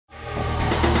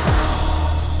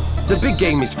The big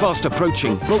game is fast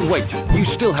approaching, but wait, you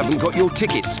still haven't got your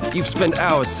tickets. You've spent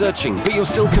hours searching, but you're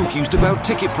still confused about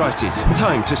ticket prices.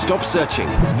 Time to stop searching.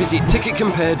 Visit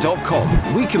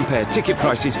ticketcompare.com. We compare ticket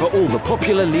prices for all the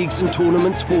popular leagues and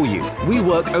tournaments for you. We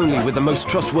work only with the most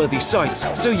trustworthy sites,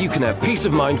 so you can have peace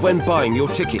of mind when buying your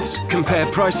tickets. Compare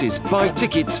prices, buy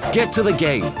tickets, get to the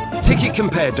game.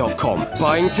 Ticketcompare.com.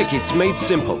 Buying tickets made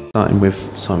simple. Starting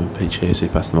with Simon Peach here, so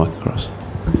you pass the mic across.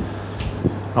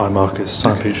 Hi Marcus,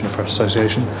 Simon Peach from the Press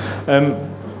Association.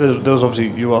 There was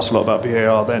obviously, you asked a lot about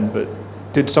VAR then, but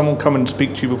did someone come and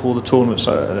speak to you before the tournament,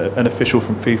 so an official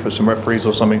from FIFA, some referees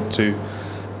or something, to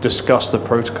discuss the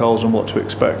protocols and what to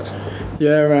expect?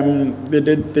 Yeah, they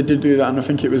did do that, and I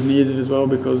think it was needed as well,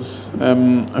 because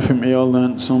I think we all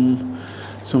learnt some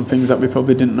things that we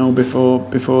probably didn't know before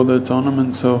the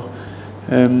tournament. So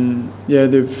yeah,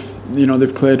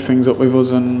 they've cleared things up with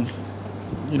us, and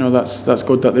that's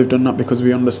good that they've done that, because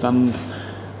we understand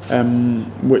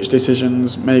which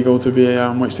decisions may go to VAR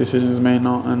and which decisions may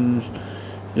not, and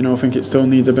I think it still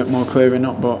needs a bit more clearing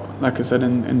up, but like I said,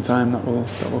 in time that will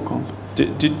come.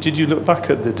 Did you look back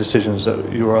at the decisions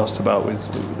that you were asked about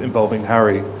involving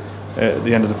Harry at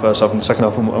the end of the first half and the second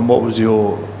half, and what was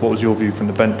your view from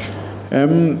the bench?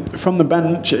 From the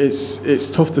bench, it's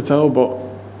tough to tell, but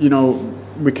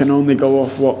we can only go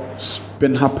off what's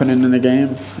been happening in the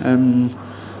game.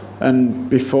 And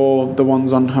before the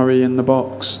ones on Harry in the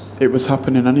box, it was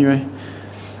happening anyway.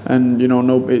 And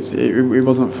it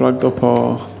wasn't flagged up,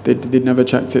 or they'd never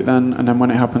checked it then. And then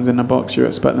when it happens in the box, you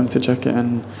expect them to check it,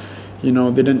 and they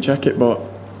didn't check it. But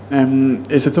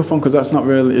it's a tough one, because that's not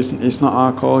really it's not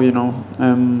our call.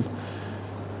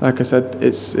 Like I said,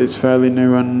 it's fairly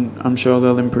new, and I'm sure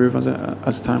they'll improve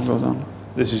as time goes on.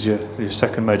 This is your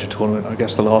second major tournament. I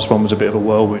guess the last one was a bit of a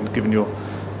whirlwind, given your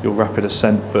rapid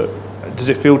ascent. But does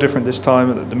it feel different this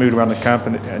time? The mood around the camp,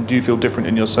 and do you feel different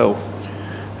in yourself?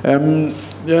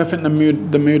 Yeah, I think the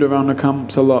mood around the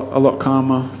camp's a lot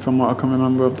calmer from what I can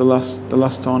remember of the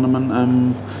last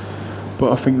tournament.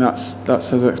 But I think that's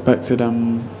as expected.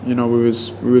 We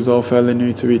was all fairly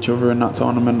new to each other in that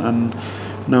tournament, and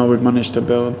now we've managed to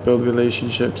build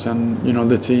relationships, and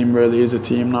the team really is a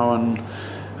team now, and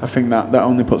I think that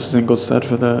only puts us in good stead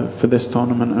for this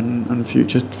tournament and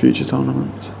future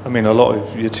tournaments. I mean, a lot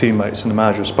of your teammates and the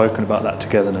manager have spoken about that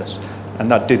togetherness,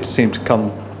 and that did seem to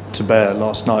come to bear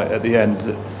last night at the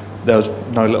end. There was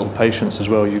no little patience as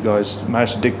well. You guys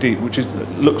managed to dig deep, which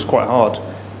looks quite hard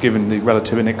given the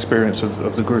relative inexperience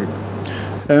of the group.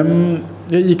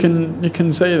 Yeah, you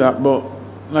can say that, but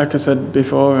like I said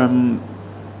before,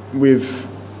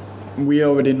 we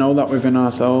already know that within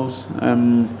ourselves,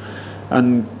 and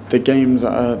the games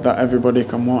that everybody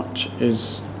can watch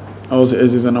all it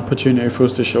is an opportunity for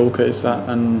us to showcase that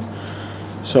and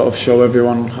sort of show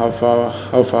everyone how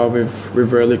far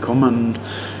we've really come. And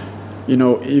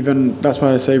even that's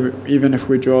why I say, even if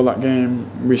we draw that game,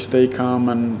 we stay calm,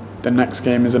 and the next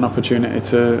game is an opportunity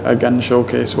to again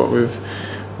showcase what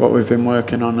we've been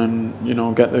working on, and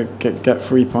get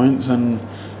 3 points. And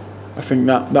I think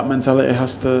that mentality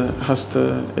has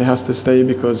to stay,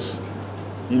 because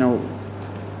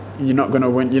you're not going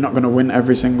to win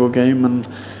every single game, and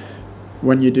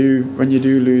when you do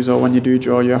lose or when you do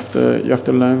draw, you have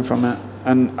to learn from it.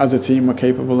 And as a team, we're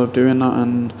capable of doing that,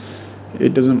 and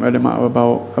it doesn't really matter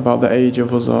about the age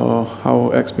of us or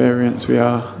how experienced we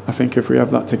are. I think if we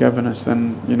have that togetherness,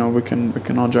 then we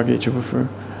can all drag each other through.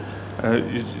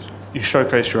 You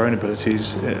showcased your own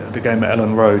abilities at the game at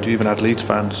Ellen Road. You even had Leeds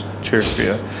fans cheering for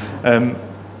you.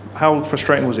 How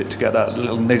frustrating was it to get that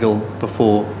little niggle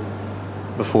before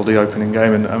the opening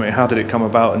game? And I mean, how did it come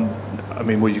about? And I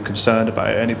mean, were you concerned about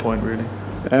it at any point, really?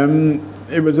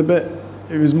 It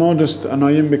was more just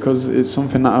annoying, because it's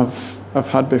something that I've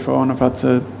had before, and I've had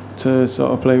to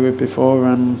sort of play with before,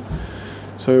 and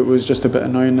so it was just a bit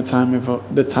annoying the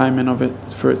timing of it,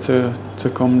 for it to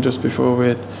come just before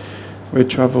we'd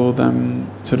travelled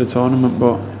to the tournament.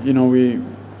 But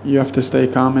you have to stay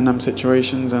calm in them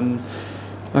situations, and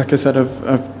like I said,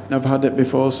 I've had it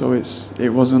before, so it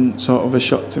wasn't sort of a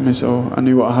shock to me. So I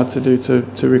knew what I had to do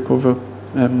to recover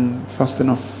fast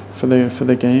enough for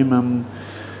the game, and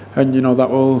that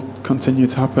will continue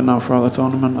to happen now throughout the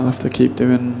tournament. I'll have to keep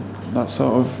doing that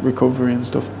sort of recovery and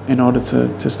stuff in order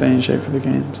to stay in shape for the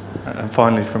games. And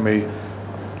finally, from me,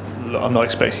 I'm not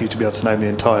expecting you to be able to name the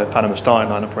entire Panama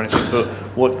starting lineup or anything, but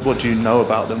what do you know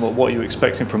about them? What are you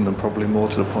expecting from them? Probably more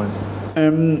to the point.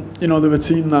 They're a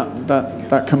team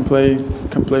that can play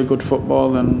good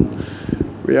football, and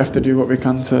we have to do what we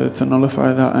can to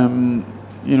nullify that.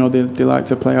 They like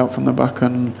to play out from the back,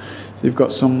 and they've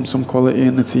got some quality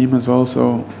in the team as well.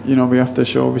 So you know we have to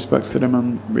show respect to them,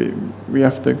 and we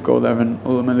have to go there and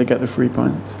ultimately get the 3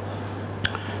 points.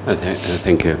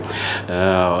 Thank you.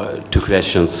 2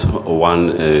 questions. One,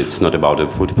 it's not about the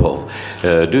football.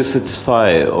 Do you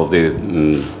satisfy of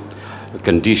the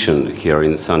condition here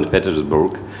in St.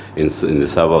 Petersburg, in the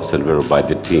south of St. Petersburg, by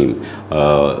the team,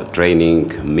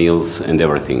 training, meals, and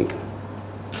everything?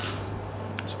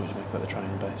 So what do you make about the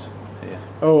training base? Yeah.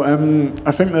 Oh,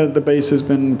 I think that the base has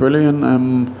been brilliant.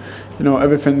 You know,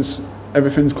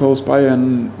 everything's close by,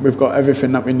 and we've got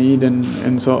everything that we need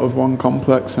in sort of one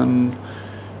complex, and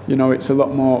you know, it's a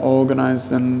lot more organised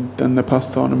than the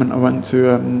past tournament I went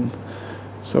to.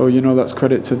 So you know, that's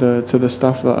credit to the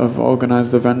staff that have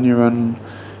organised the venue, and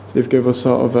they've given us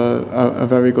sort of a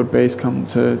very good base camp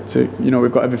to you know,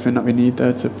 we've got everything that we need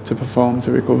there to perform,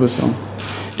 to recover. So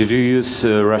did you use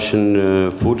Russian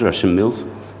food, Russian meals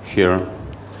here?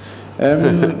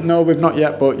 No, we've not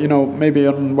yet, but you know, maybe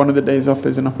on one of the days off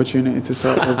there's an opportunity to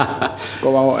sort of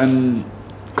go out, and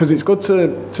because it's good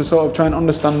to sort of try and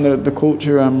understand the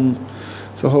culture.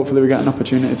 So hopefully we get an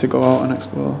opportunity to go out and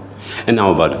explore. And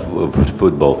now about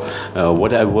football.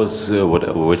 What I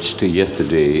watched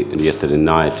yesterday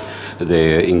night,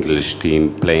 the English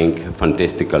team playing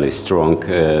fantastically strong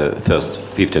first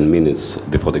 15 minutes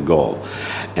before the goal,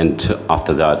 and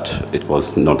after that it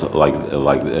was not like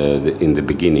in the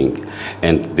beginning,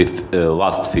 and the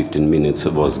last 15 minutes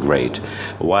was great.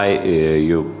 Why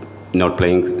you not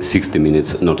playing 60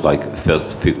 minutes, not like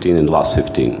first 15 and last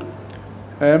 15?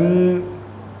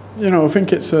 You know, I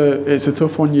think it's a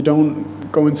tough one. You don't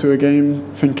go into a game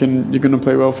thinking you're going to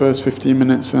play well first 15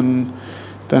 minutes, and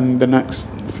then the next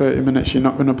 30 minutes you're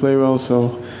not going to play well.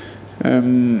 So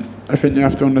I think you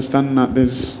have to understand that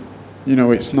there's, you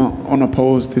know, it's not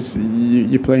unopposed.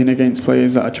 You're playing against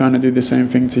players that are trying to do the same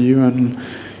thing to you, and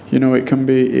you know, it can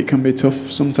be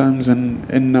tough sometimes. And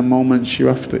in the moments you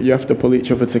have to pull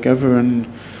each other together, and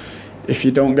if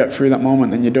you don't get through that moment,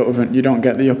 then you don't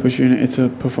get the opportunity to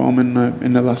perform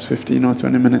in the last 15 or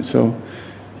 20 minutes. So,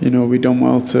 you know, we done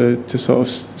well to sort of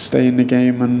stay in the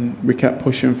game, and we kept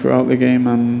pushing throughout the game,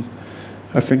 and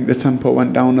I think the tempo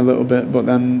went down a little bit, but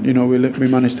then, you know, we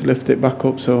managed to lift it back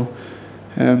up. So,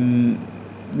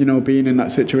 you know, being in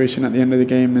that situation at the end of the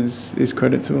game is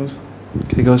credit to us.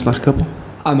 Okay, guys, last couple.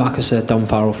 Hi Marcus, Don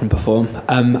Farrell from Perform.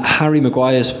 Harry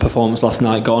Maguire's performance last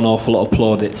night got an awful lot of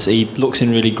plaudits. He looks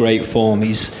in really great form.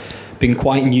 He's been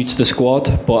quite new to the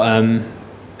squad, but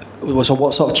so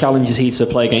what sort of challenges he to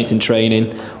play against in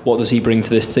training? What does he bring to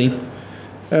this team?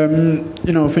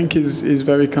 You know, I think he's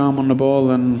very calm on the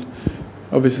ball, and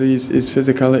obviously his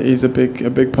physicality is a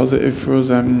big positive for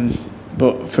us.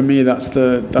 But for me, that's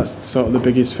sort of the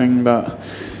biggest thing that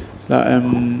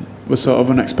was sort of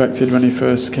unexpected when he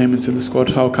first came into the squad.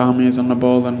 How calm he is on the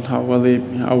ball, and how well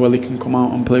he can come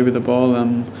out and play with the ball,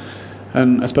 and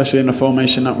especially in the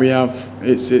formation that we have,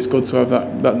 it's good to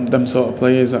have them sort of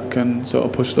players that can sort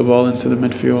of push the ball into the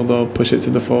midfield or push it to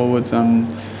the forwards, and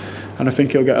I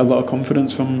think he'll get a lot of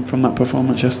confidence from that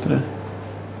performance yesterday.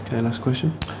 Okay, last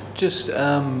question. Just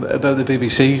about the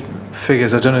BBC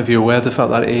figures, I don't know if you're aware of the fact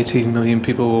that 18 million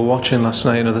people were watching last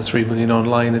night, another 3 million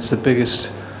online. It's the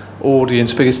biggest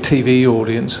TV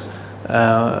audience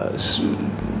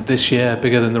this year,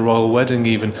 bigger than the royal wedding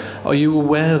even. Are you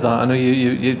aware of that? I know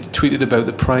you tweeted about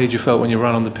the pride you felt when you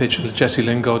ran on the pitch, and Jesse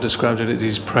Lingard described it as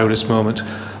his proudest moment.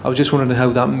 I was just wondering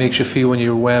how that makes you feel when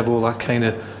you're aware of all that kind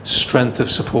of strength of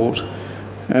support.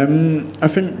 I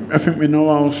think we know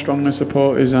how strong the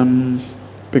support is,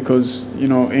 because you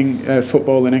know,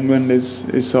 football in England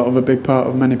is sort of a big part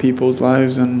of many people's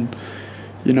lives, and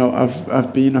you know,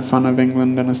 I've been a fan of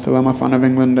England, and I still am a fan of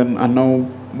England, and I know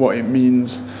what it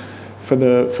means for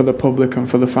the public and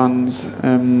for the fans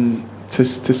to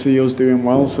see us doing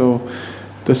well. So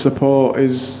the support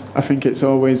is, I think it's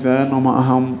always there, no matter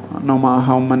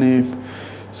how many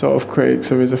sort of critics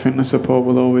there is. I think the support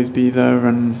will always be there,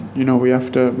 and you know, we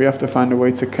have to find a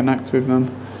way to connect with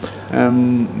them,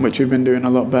 which we've been doing a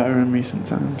lot better in recent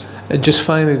times. And just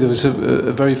finally, there was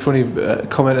a very funny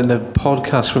comment in the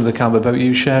podcast from the camp about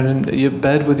you sharing your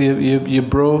bed with your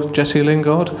bro Jesse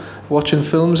Lingard, watching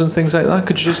films and things like that.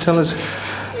 Could you just tell us?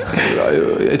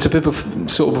 It's a bit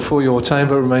sort of before your time,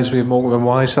 but it reminds me of Morgan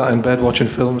when I sat in bed watching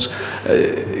films.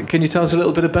 Can you tell us a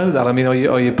little bit about that? I mean,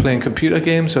 are you playing computer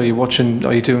games? Are you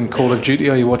doing Call of Duty?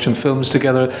 Are you watching films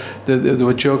together? There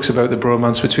were jokes about the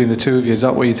bromance between the two of you. Is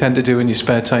that what you tend to do in your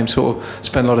spare time? Sort of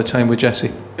spend a lot of time with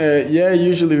Jesse? Yeah,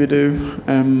 usually we do.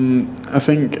 I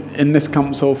think in this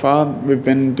camp so far, we've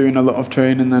been doing a lot of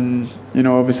training, and you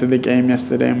know, obviously the game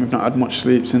yesterday, and we've not had much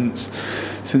sleep since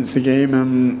since the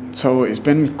game. So it's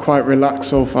been quite relaxed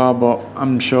so far, but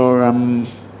I'm sure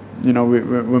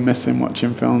we're missing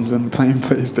watching films and playing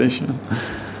PlayStation.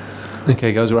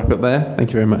 Okay, guys, we'll wrap it up there. Thank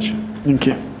you very much. Thank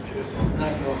you.